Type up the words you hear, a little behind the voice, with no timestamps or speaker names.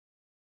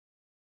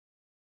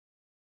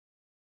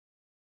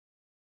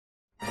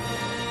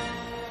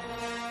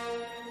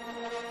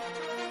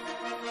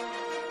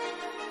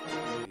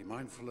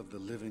handful of the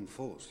living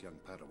Force, young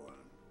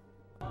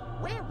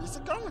Padawan. Where is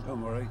it going?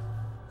 Don't worry.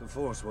 The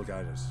Force will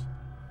guide us.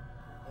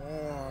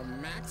 Oh,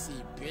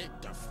 Maxie big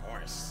the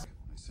Force.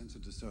 I sense a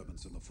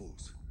disturbance in the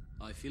Force.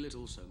 I feel it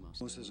also, Master. The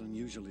Force is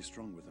unusually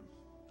strong with him.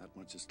 That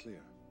much is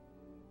clear.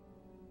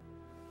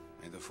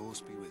 May the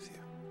Force be with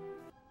you.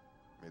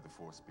 May the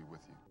Force be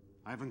with you.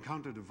 I've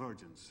encountered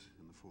divergence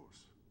in the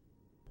Force.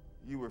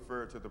 You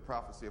refer to the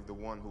prophecy of the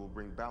one who will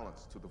bring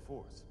balance to the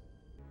Force.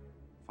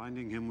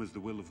 Finding him was the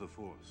will of the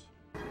Force.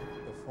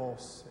 The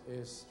Force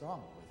is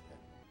strong with him.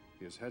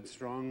 He is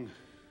headstrong,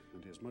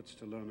 and he has much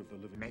to learn of the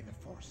living. May the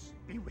Force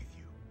be with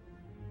you.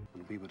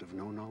 And we would have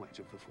no knowledge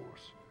of the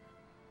Force,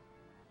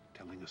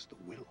 telling us the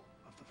will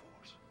of the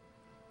Force.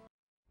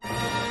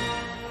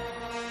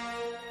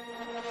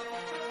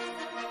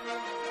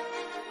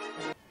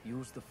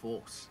 Use the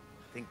Force.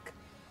 Think.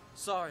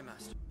 Sorry,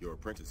 Master. Your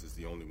apprentice is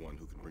the only one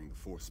who can bring the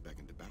Force back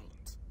into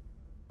balance.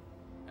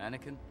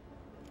 Anakin,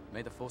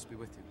 may the Force be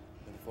with you.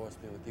 May the Force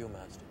be with you,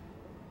 Master.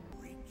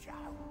 Reach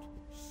out,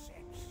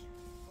 sense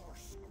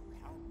Force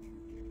around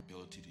you. The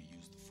ability to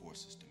use the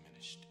Force is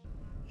diminished.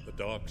 The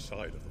dark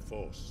side of the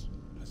Force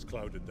has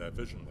clouded their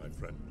vision, my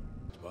friend,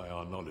 by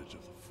our knowledge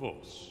of the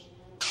Force.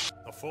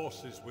 The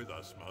Force is with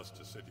us,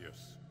 Master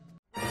Sidious.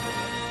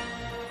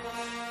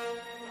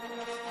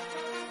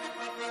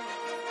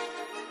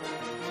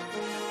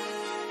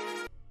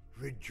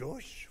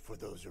 Rejoice for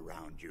those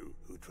around you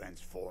who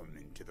transform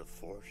into the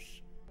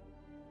Force.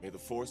 May the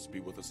Force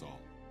be with us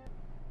all.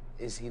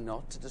 Is he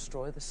not to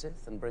destroy the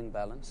Sith and bring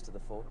balance to the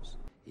Force?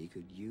 He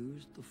could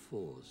use the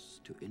Force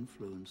to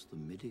influence the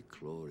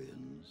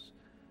midi-chlorians.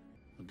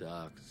 The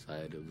dark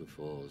side of the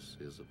Force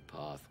is a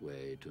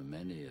pathway to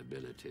many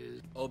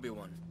abilities.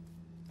 Obi-Wan,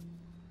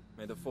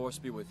 may the Force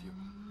be with you.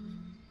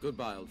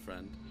 Goodbye, old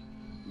friend.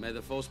 May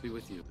the Force be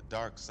with you. The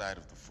dark side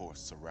of the Force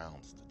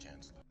surrounds the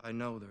Chancellor. I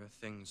know there are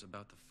things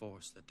about the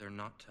Force that they're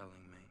not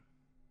telling me.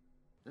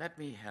 Let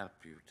me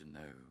help you to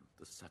know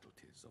the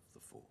subtleties of the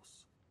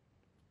Force.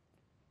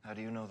 How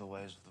do you know the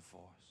ways of the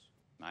Force?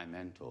 My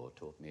mentor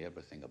taught me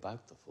everything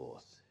about the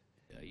Force.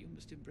 You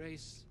must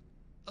embrace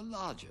a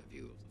larger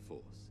view of the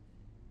Force.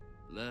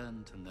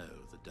 Learn to know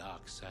the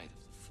dark side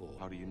of the Force.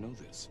 How do you know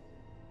this?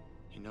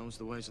 He knows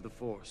the ways of the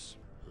Force.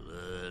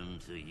 Learn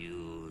to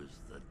use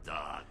the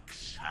dark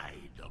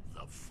side of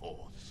the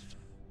Force.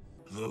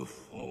 The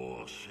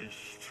Force is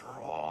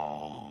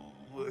strong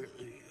with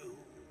you.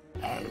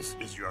 As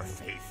is your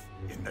faith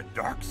in the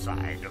dark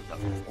side of the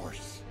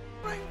Force.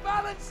 Bring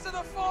balance to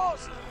the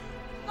Force!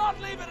 Not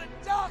leave it in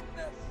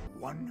darkness!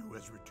 One who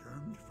has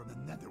returned from the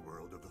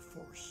netherworld of the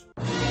Force.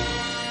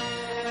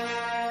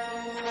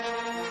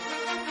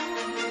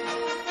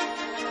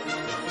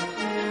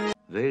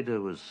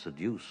 Vader was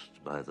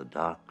seduced by the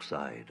dark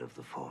side of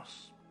the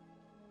Force.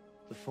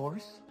 The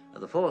Force?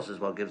 The Force is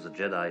what gives the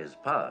Jedi his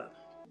power.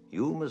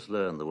 You must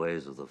learn the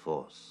ways of the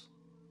Force.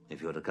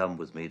 If you're to come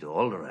with me to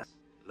Alderaan,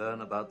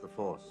 learn about the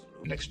Force.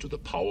 Next to the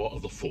power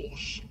of the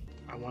Force.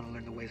 I want to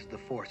learn the ways of the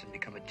Force and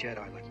become a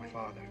Jedi like my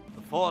father.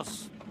 The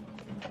Force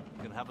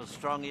can have a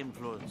strong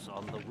influence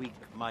on the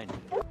weak-minded.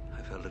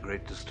 I felt a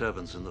great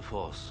disturbance in the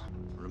Force.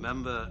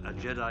 Remember, a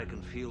Jedi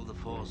can feel the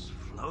Force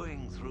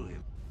flowing through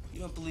him.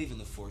 You don't believe in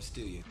the Force,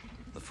 do you?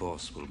 The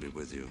Force will be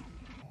with you.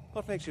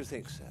 What makes you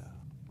think so?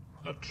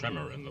 A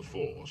tremor in the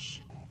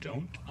Force.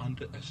 Don't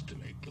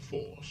underestimate the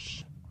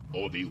Force.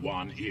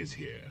 Obi-Wan is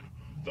here.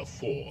 The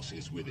Force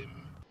is with him.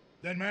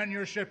 Then man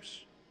your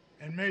ships,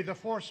 and may the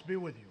Force be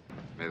with you.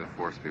 May the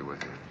Force be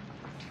with you.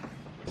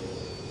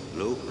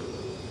 Luke,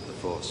 the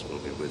Force will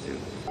be with you.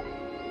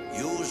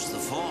 Use the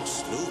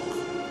Force,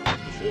 Luke.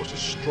 The Force is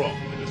strong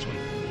in this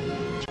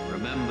one.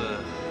 Remember,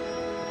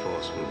 the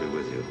Force will be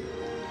with you,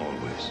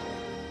 always.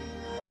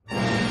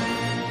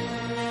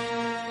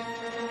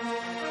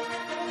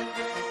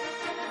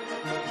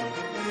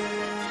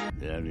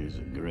 There is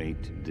a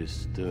great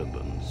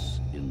disturbance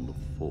in the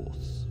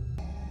Force.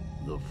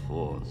 The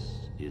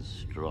Force is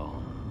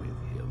strong with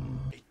him.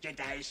 A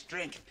Jedi's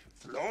strength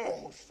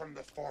flows from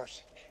the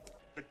Force.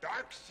 The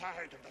dark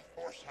side of the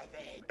Force are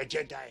they. A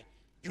Jedi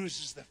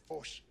uses the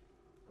Force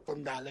for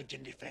knowledge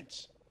and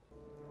defense.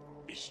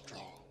 Be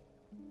strong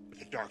with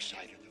the dark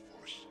side of the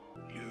Force.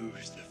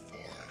 Use the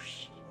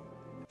Force.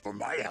 For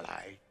my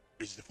ally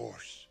is the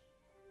Force.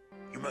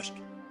 You must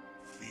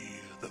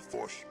feel the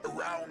Force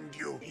around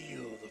you.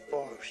 Feel the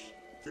Force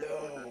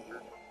flow.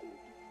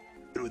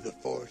 Through the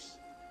Force,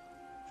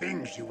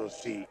 things you will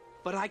see.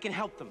 But I can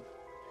help them.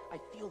 I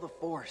feel the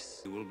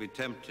Force. You will be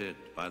tempted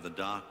by the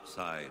dark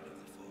side of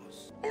the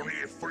Force. Only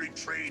a fully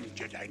trained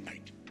Jedi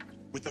Knight,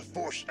 with the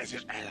Force as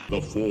his ally.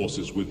 The Force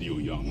is with you,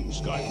 young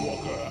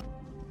Skywalker.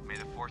 May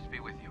the Force be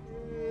with you.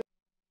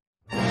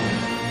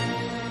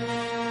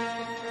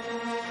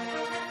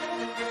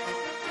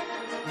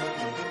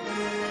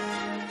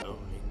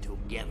 Only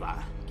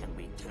together can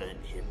we turn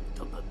him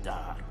to the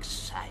dark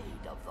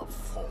side of the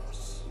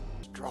Force.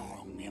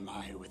 Strong am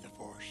I with the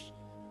Force.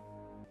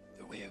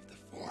 The way of the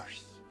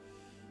Force.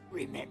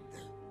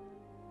 Remember,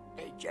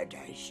 a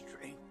Jedi's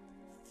strength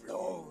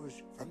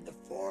flows from the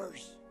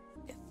Force.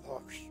 The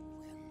Force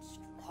when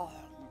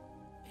strong.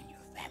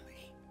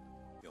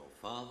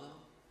 father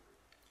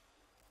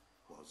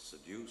was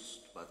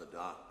seduced by the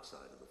dark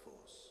side of the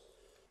Force,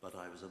 but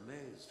I was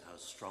amazed how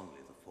strongly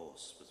the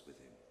Force was with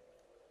him.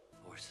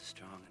 The Force is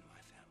strong in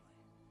my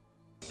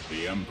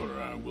family. The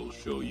Emperor will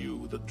show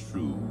you the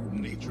true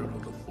nature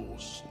of the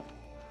Force.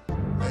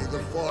 May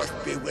the Force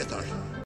be with us.